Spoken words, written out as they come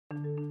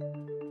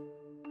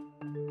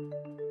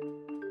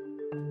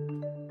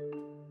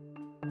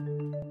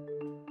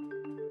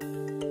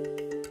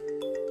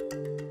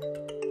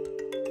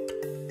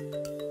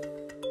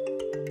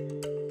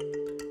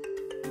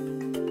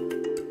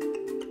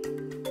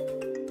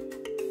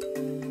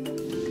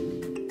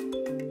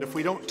if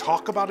we don't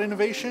talk about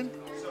innovation,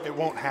 it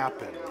won't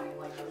happen,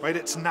 right?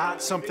 It's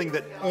not something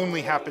that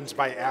only happens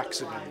by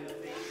accident.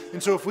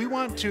 And so if we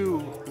want to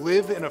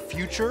live in a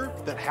future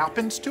that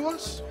happens to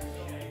us,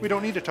 we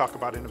don't need to talk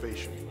about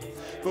innovation.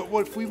 But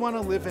if we want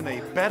to live in a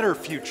better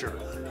future,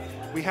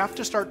 we have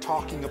to start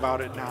talking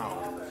about it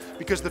now.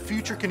 Because the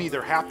future can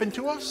either happen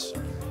to us,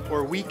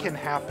 or we can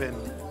happen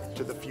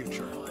to the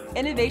future.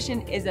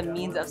 Innovation is a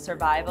means of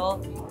survival.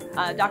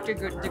 Dr.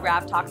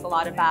 DeGraaf talks a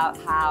lot about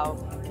how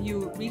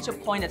you reach a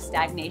point of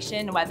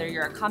stagnation, whether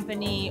you're a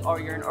company or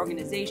you're an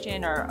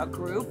organization or a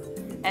group.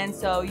 And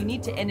so you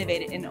need to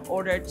innovate in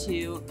order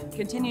to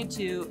continue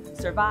to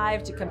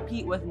survive, to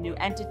compete with new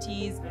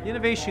entities. The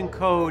Innovation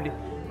Code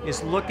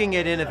is looking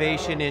at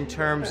innovation in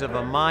terms of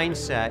a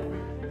mindset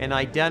and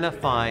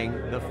identifying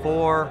the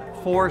four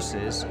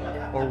forces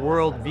or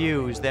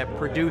worldviews that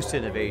produce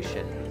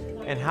innovation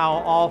and how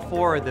all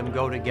four of them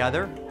go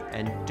together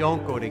and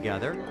don't go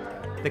together,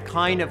 the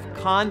kind of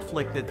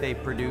conflict that they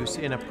produce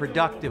in a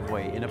productive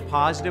way, in a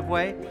positive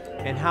way,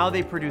 and how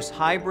they produce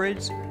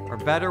hybrids or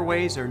better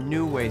ways or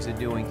new ways of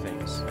doing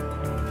things.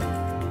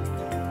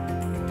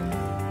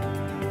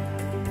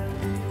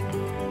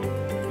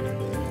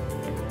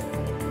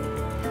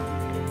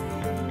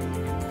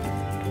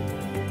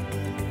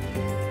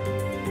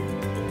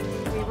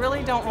 We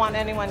really don't want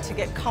anyone to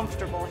get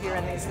comfortable here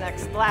in these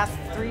last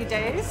 3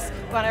 days.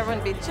 We want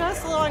everyone to be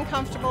just a little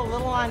uncomfortable, a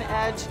little on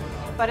edge,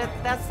 but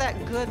that's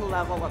that good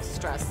level of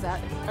stress,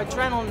 that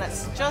adrenaline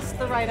that's just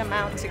the right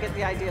amount to get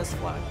the ideas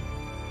flowing.